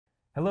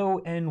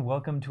Hello and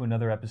welcome to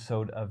another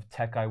episode of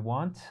Tech I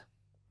Want.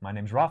 My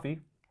name's Rafi.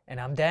 And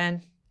I'm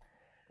Dan.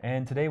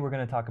 And today we're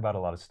going to talk about a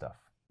lot of stuff.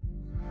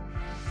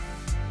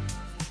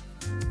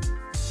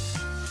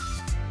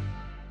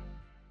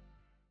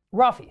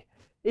 Rafi,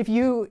 if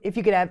you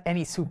could have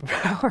any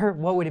superpower,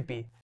 what would it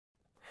be?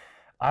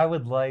 I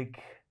would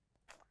like,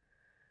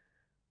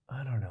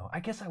 I don't know,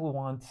 I guess I would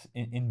want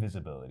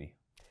invisibility.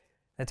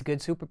 That's a good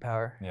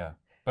superpower. Yeah,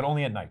 but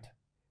only at night.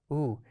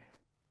 Ooh,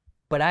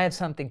 but I have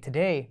something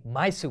today,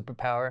 my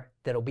superpower,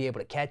 that'll be able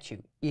to catch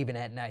you even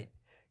at night.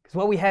 Because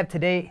what we have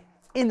today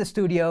in the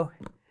studio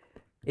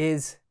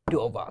is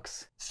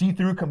Duovox.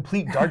 See-through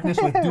complete darkness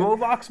with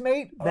Duovox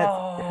Mate?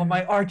 Oh,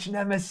 my arch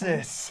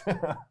nemesis.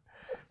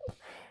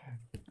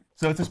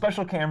 So it's a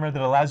special camera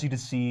that allows you to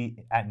see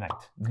at night.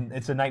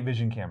 It's a night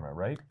vision camera,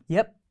 right?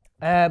 Yep,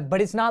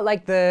 but it's not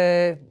like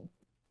the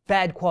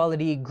bad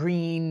quality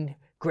green,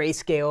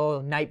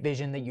 grayscale night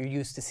vision that you're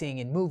used to seeing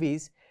in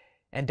movies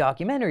and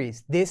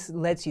documentaries. This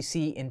lets you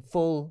see in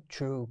full,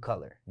 true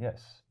color.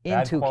 Yes, in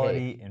bad 2K.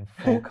 quality in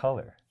full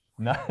color,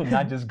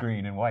 not just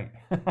green and white.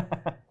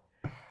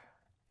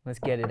 Let's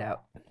get it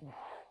out.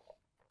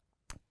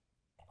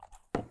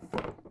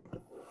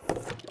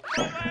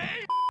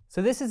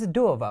 So this is a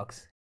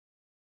Duovox.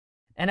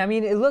 And I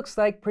mean, it looks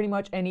like pretty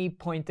much any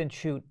point and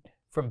shoot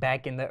from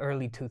back in the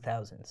early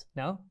 2000s,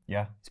 no?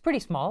 Yeah. It's pretty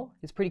small,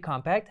 it's pretty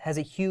compact, has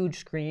a huge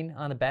screen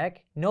on the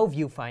back, no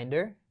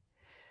viewfinder,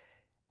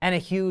 and a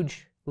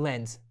huge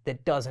lens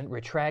that doesn't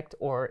retract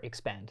or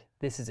expand.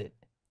 This is it.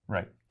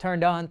 Right.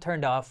 Turned on,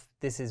 turned off,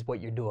 this is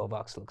what your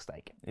Duovox looks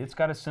like. It's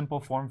got a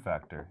simple form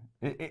factor.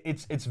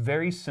 It's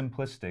very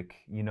simplistic,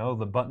 you know,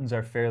 the buttons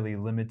are fairly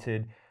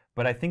limited,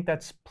 but I think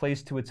that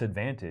plays to its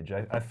advantage.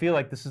 I feel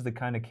like this is the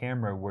kind of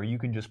camera where you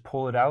can just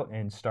pull it out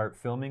and start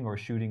filming or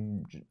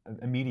shooting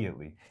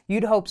immediately.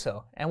 You'd hope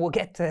so, and we'll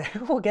get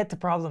to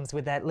problems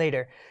with that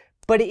later.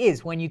 But it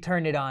is when you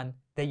turn it on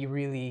that you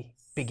really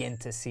begin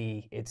to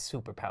see its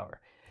superpower.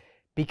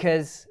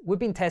 Because we've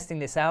been testing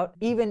this out,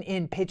 even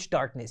in pitch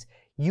darkness,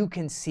 you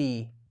can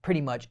see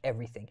pretty much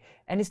everything.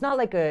 And it's not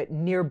like a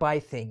nearby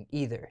thing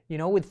either. You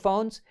know, with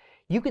phones,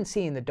 you can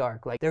see in the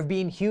dark. Like, there have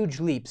been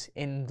huge leaps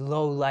in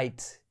low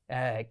light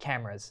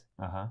cameras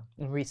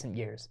in recent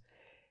years.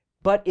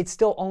 But it's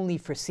still only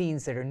for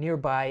scenes that are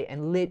nearby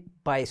and lit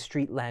by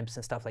street lamps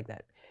and stuff like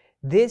that.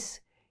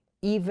 This,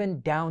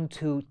 even down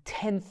to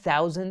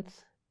 10,000th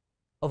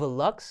of a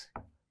lux,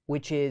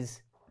 which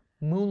is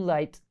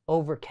moonlight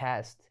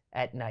overcast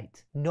at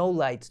night. No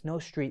lights, no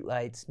street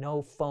lights,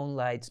 no phone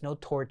lights, no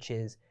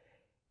torches.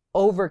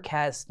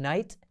 Overcast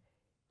night,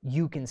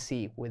 you can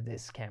see with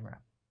this camera.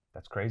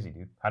 That's crazy,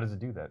 dude. How does it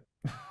do that?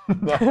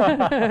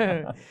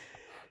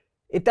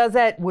 It does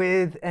that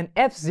with an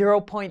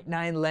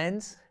f/0.9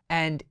 lens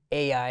and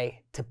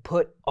AI to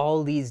put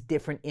all these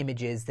different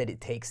images that it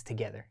takes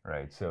together.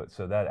 Right, so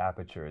that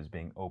aperture is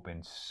being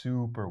opened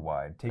super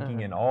wide,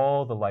 taking in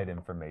all the light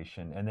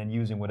information and then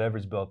using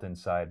whatever's built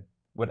inside,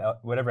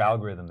 whatever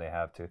algorithm they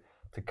have to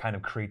kind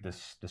of create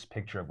this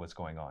picture of what's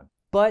going on.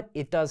 But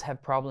it does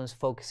have problems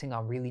focusing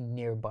on really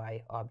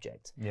nearby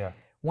objects. Yeah.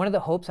 One of the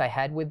hopes I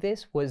had with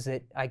this was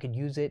that I could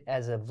use it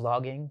as a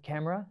vlogging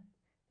camera,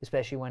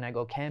 especially when I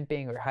go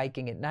camping or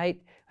hiking at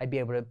night. I'd be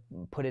able to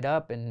put it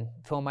up and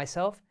film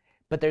myself.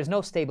 But there's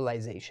no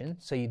stabilization,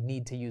 so you'd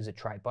need to use a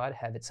tripod,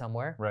 have it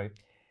somewhere. Right.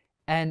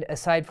 And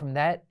aside from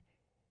that,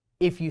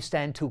 if you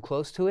stand too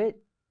close to it,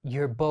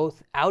 you're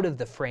both out of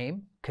the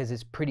frame, because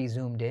it's pretty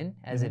zoomed in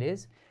as it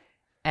is,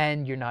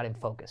 and you're not in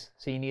focus.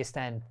 So you need to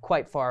stand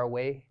quite far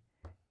away.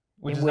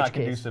 Which is not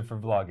conducive for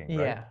vlogging,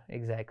 right? Yeah,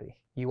 exactly.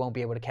 You won't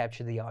be able to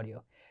capture the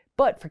audio.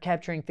 But for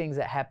capturing things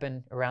that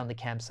happen around the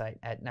campsite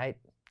at night,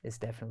 it's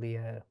definitely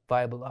a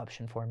viable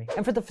option for me.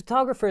 And for the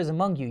photographers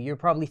among you, you're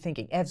probably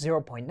thinking,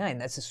 f/0.9,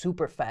 that's a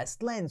super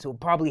fast lens. It'll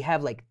probably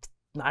have like,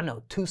 I don't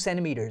know, 2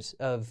 centimeters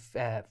of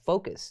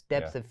focus,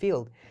 depth of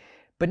field.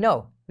 But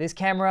no, this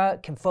camera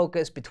can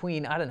focus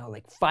between, I don't know,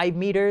 like 5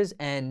 meters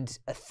and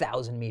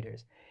 1,000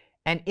 meters.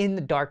 And in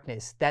the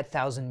darkness, that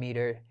 1,000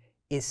 meter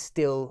is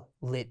still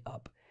lit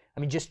up. I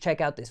mean, just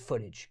check out this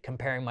footage,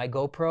 comparing my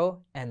GoPro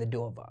and the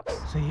Duovox.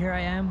 So here I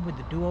am with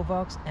the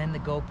Duovox and the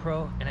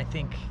GoPro, and I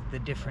think the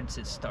difference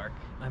is stark.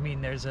 I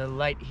mean, there's a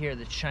light here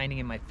that's shining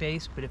in my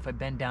face, but if I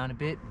bend down a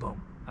bit,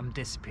 boom, I'm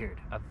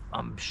disappeared.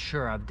 I'm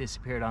sure I've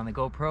disappeared on the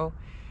GoPro,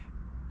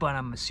 but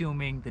I'm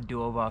assuming the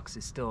Duovox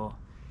is still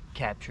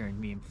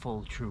capturing me in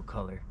full true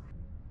color.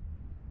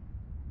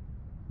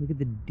 Look at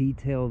the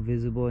detail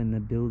visible in the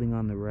building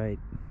on the right.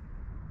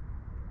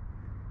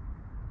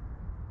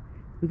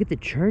 Look at the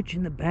church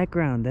in the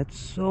background. That's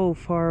so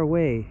far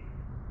away.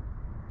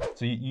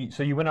 So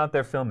you went out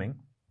there filming.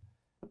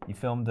 You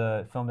filmed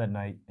at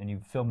night, and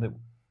you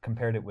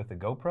compared it with the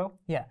GoPro.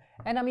 Yeah,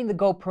 and I mean the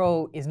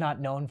GoPro is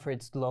not known for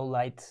its low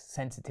light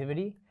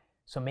sensitivity,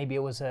 so maybe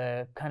it was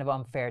a kind of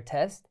unfair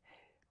test.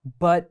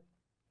 But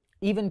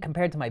even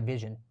compared to my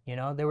vision, you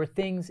know, there were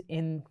things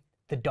in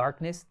the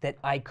darkness that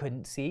I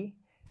couldn't see,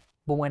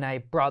 but when I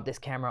brought this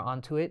camera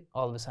onto it,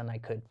 all of a sudden I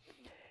could.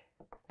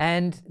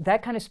 And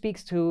that kind of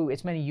speaks to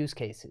its many use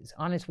cases.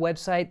 On its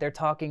website, they're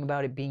talking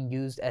about it being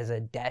used as a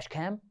dash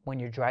cam when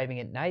you're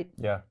driving at night.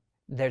 Yeah.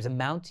 There's a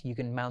mount. You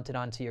can mount it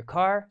onto your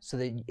car so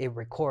that it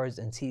records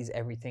and sees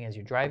everything as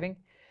you're driving.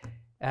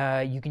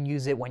 You can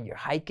use it when you're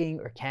hiking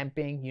or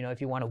camping, you know, if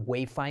you want to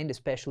wayfind,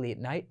 especially at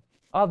night.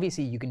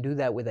 Obviously, you can do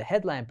that with a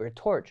headlamp or a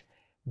torch,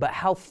 but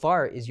how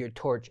far is your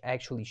torch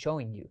actually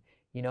showing you?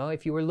 You know,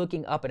 if you were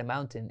looking up at a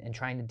mountain and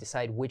trying to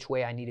decide which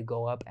way I need to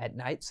go up at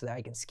night so that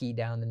I can ski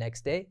down the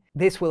next day,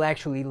 this will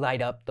actually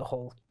light up the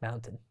whole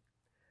mountain.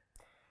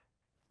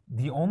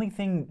 The only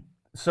thing,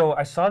 so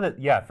I saw that,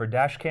 yeah, for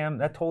dash cam,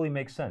 that totally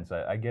makes sense.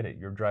 I get it.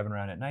 You're driving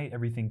around at night,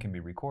 everything can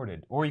be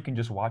recorded. Or you can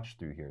just watch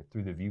through here,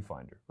 through the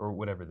viewfinder, or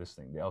whatever this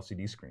thing, the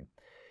LCD screen.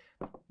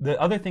 The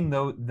other thing,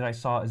 though, that I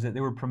saw is that they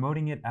were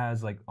promoting it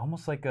as like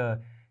almost like a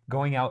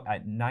going out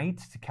at night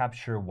to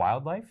capture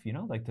wildlife, you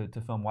know, like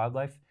to film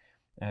wildlife.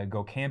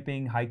 Go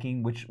camping,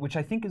 hiking, which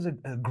I think is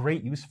a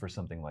great use for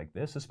something like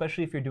this,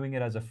 especially if you're doing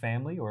it as a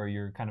family or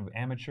you're kind of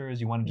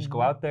amateurs. You want to just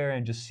go out there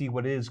and just see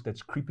what it is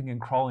that's creeping and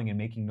crawling and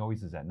making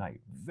noises at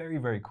night. Very,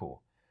 very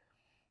cool.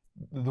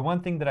 The one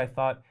thing that I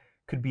thought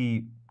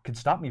could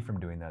stop me from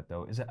doing that,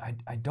 though, is that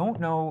I don't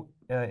know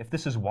if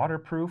this is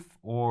waterproof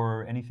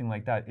or anything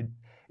like that.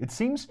 It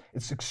seems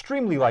it's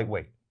extremely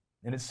lightweight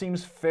and it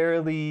seems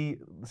fairly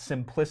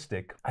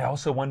simplistic. I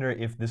also wonder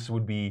if this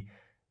would be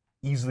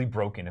easily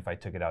broken if I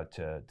took it out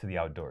to the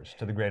outdoors,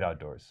 to the great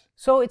outdoors.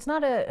 So it's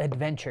not an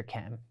adventure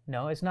cam.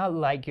 No, it's not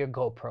like your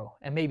GoPro.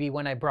 And maybe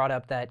when I brought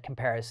up that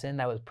comparison,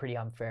 that was pretty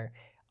unfair.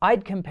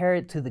 I'd compare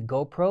it to the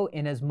GoPro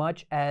in as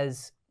much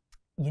as,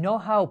 you know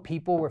how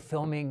people were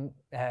filming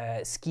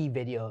ski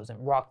videos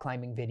and rock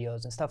climbing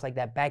videos and stuff like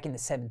that back in the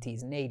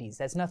 70s and 80s.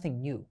 That's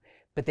nothing new.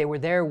 But they were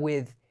there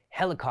with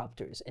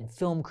helicopters and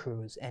film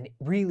crews and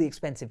really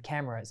expensive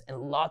cameras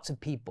and lots of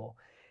people.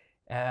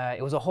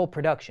 It was a whole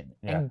production.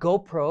 Yeah. And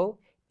GoPro,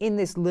 in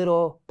this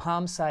little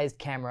palm-sized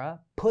camera,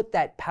 put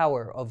that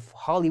power of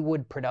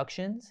Hollywood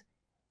productions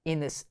in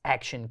this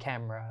action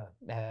camera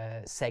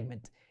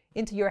segment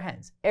into your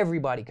hands.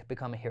 Everybody could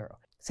become a hero.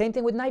 Same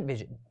thing with night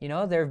vision. You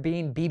know, there have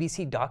been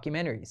BBC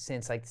documentaries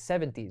since like the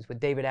 70s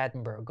with David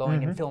Attenborough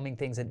going and filming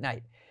things at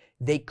night.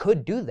 They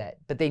could do that,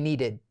 but they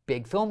needed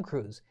big film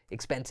crews,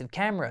 expensive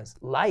cameras,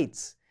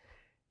 lights,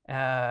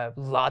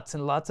 lots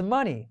and lots of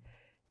money.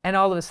 And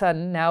all of a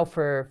sudden, now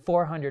for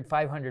 $400,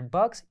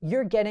 $500,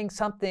 you're getting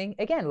something,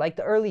 again, like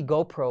the early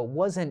GoPro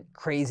wasn't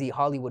crazy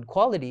Hollywood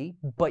quality,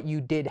 but you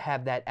did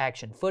have that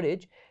action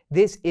footage.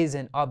 This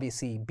isn't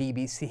obviously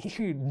BBC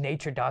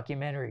nature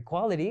documentary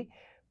quality,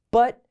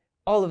 but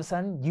all of a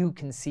sudden, you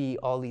can see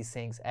all these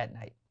things at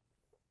night.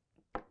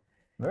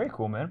 Very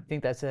cool, man.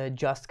 Think that's a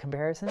just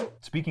comparison?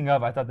 Speaking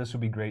of, I thought this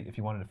would be great if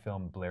you wanted to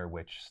film Blair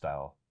Witch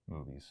style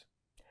movies.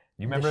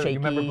 You remember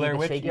Blair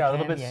Witch? Yeah, a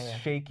little bit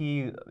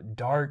shaky,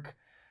 dark.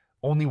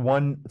 Only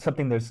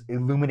something that's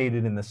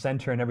illuminated in the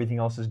center and everything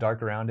else is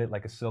dark around it,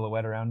 like a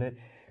silhouette around it.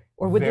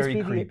 Or would Very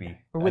this be creepy.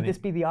 This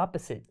be the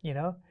opposite, you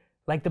know?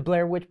 Like the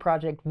Blair Witch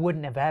Project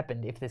wouldn't have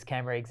happened if this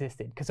camera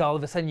existed, because all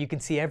of a sudden you can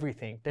see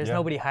everything. There's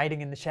nobody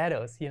hiding in the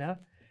shadows, you know?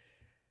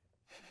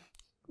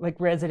 Like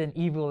Resident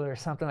Evil or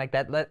something like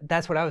that.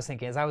 That's what I was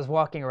thinking. As I was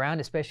walking around,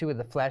 especially with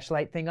the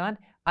flashlight thing on,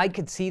 I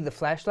could see the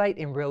flashlight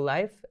in real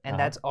life, and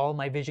that's all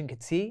my vision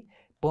could see.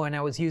 But when I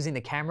was using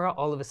the camera,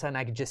 all of a sudden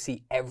I could just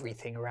see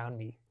everything around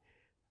me.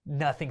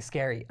 Nothing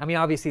scary. I mean,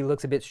 obviously it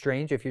looks a bit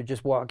strange if you're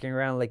just walking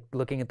around like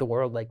looking at the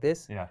world like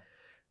this. Yeah.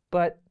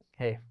 But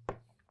hey.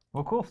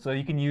 Well, cool. So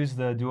you can use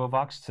the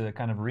Duovox to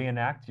kind of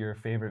reenact your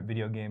favorite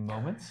video game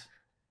moments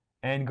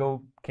and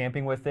go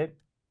camping with it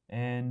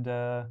and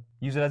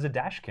use it as a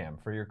dash cam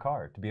for your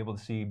car to be able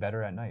to see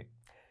better at night.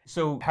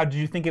 So how did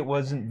you think it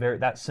wasn't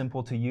that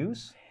simple to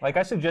use? Like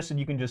I suggested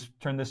you can just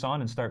turn this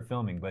on and start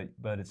filming,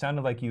 but it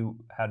sounded like you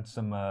had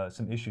some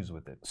issues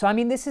with it. So I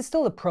mean, this is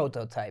still a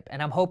prototype,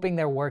 and I'm hoping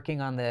they're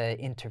working on the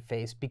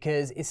interface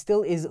because it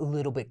still is a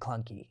little bit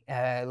clunky.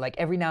 Like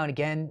every now and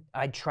again,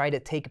 I try to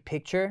take a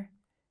picture,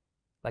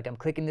 like I'm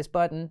clicking this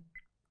button,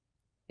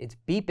 it's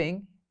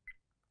beeping,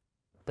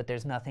 but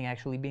there's nothing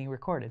actually being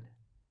recorded.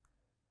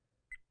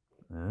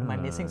 Am I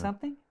missing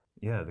something?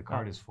 Yeah, the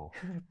card is full.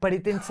 But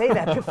it didn't say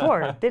that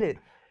before, did it?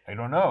 I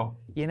don't know.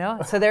 You know?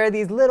 So there are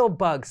these little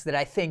bugs that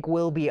I think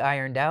will be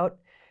ironed out,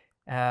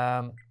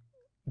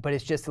 but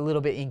it's just a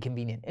little bit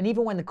inconvenient. And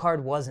even when the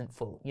card wasn't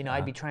full, you know,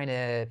 I'd be trying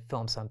to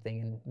film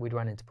something and we'd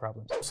run into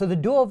problems. So the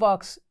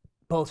Duovox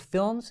both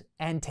films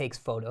and takes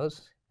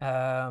photos.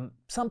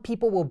 Some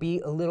people will be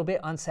a little bit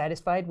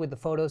unsatisfied with the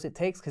photos it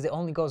takes because it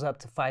only goes up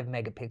to 5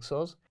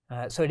 megapixels.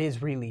 So it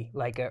is really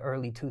like an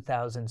early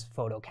 2000s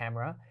photo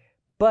camera.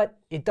 But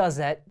it does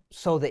that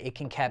so that it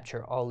can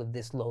capture all of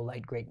this low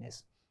light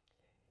greatness.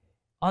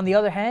 On the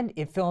other hand,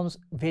 it films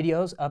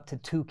videos up to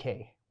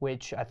 2K,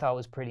 which I thought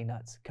was pretty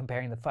nuts,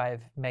 comparing the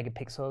 5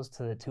 megapixels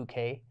to the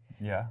 2K.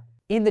 Yeah.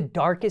 In the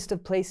darkest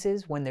of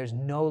places, when there's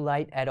no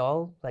light at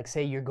all, like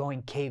say you're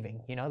going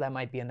caving, you know, that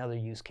might be another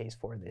use case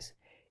for this.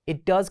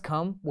 It does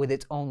come with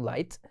its own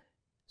light,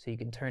 so you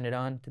can turn it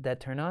on. Did that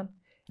turn on?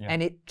 Yeah.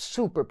 And it's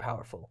super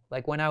powerful.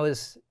 Like when I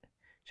was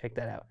Check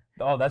that out.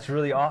 Oh, that's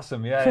really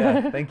awesome.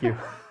 Yeah, thank you.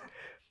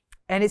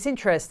 And it's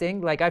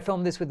interesting, like I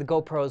filmed this with the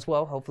GoPro as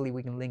well. Hopefully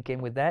we can link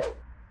in with that.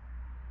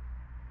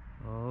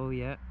 Oh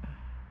yeah.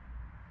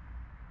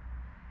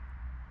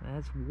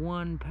 That's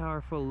one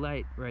powerful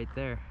light right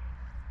there.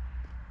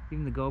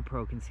 Even the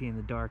GoPro can see in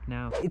the dark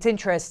now. It's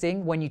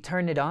interesting, when you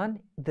turn it on,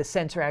 the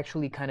sensor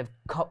actually kind of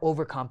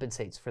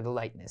overcompensates for the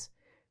lightness.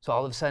 So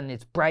all of a sudden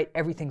it's bright,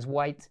 everything's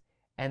white,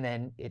 and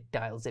then it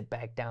dials it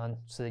back down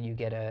so that you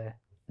get a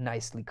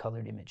nicely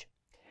colored image.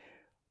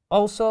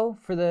 Also,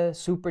 for the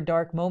super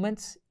dark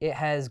moments, it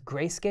has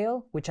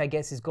grayscale, which I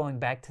guess is going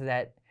back to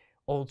that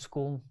old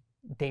school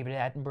David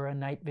Attenborough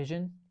night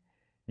vision.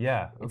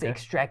 Yeah, okay. It's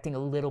extracting a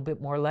little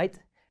bit more light.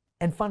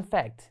 And fun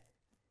fact,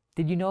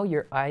 did you know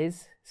your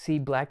eyes see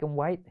black and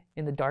white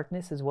in the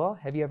darkness as well?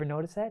 Have you ever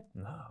noticed that?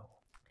 No.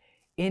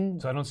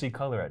 So I don't see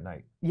color at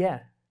night?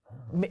 Yeah.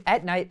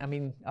 At night, I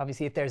mean,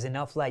 obviously if there's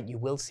enough light, you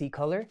will see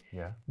color.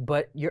 Yeah.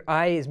 But your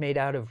eye is made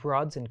out of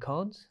rods and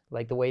cones,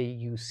 like the way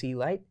you see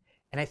light.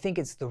 And I think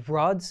it's the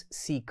rods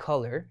see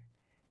color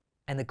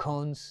and the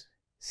cones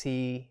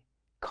see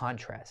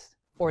contrast,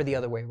 or the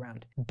other way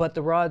around. But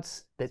the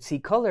rods that see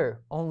color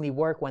only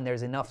work when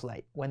there's enough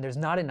light. When there's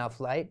not enough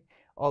light,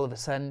 all of a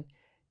sudden,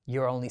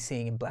 you're only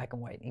seeing in black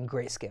and white, in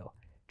grayscale.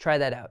 Try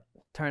that out.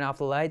 Turn off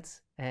the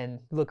lights and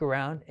look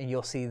around, and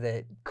you'll see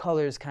that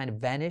colors kind of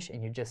vanish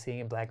and you're just seeing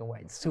in black and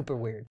white. It's super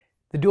weird.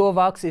 The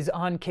Duovox is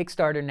on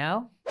Kickstarter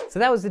now. So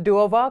that was the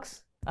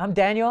Duovox. I'm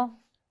Daniel.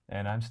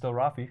 And I'm still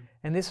Rafi.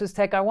 And this was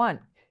Tech I Want.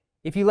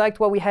 If you liked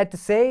what we had to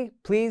say,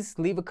 please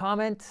leave a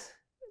comment,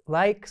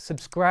 like,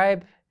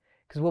 subscribe,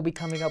 because we'll be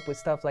coming up with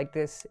stuff like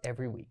this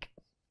every week.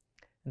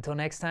 Until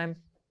next time.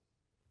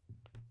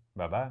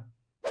 Bye-bye.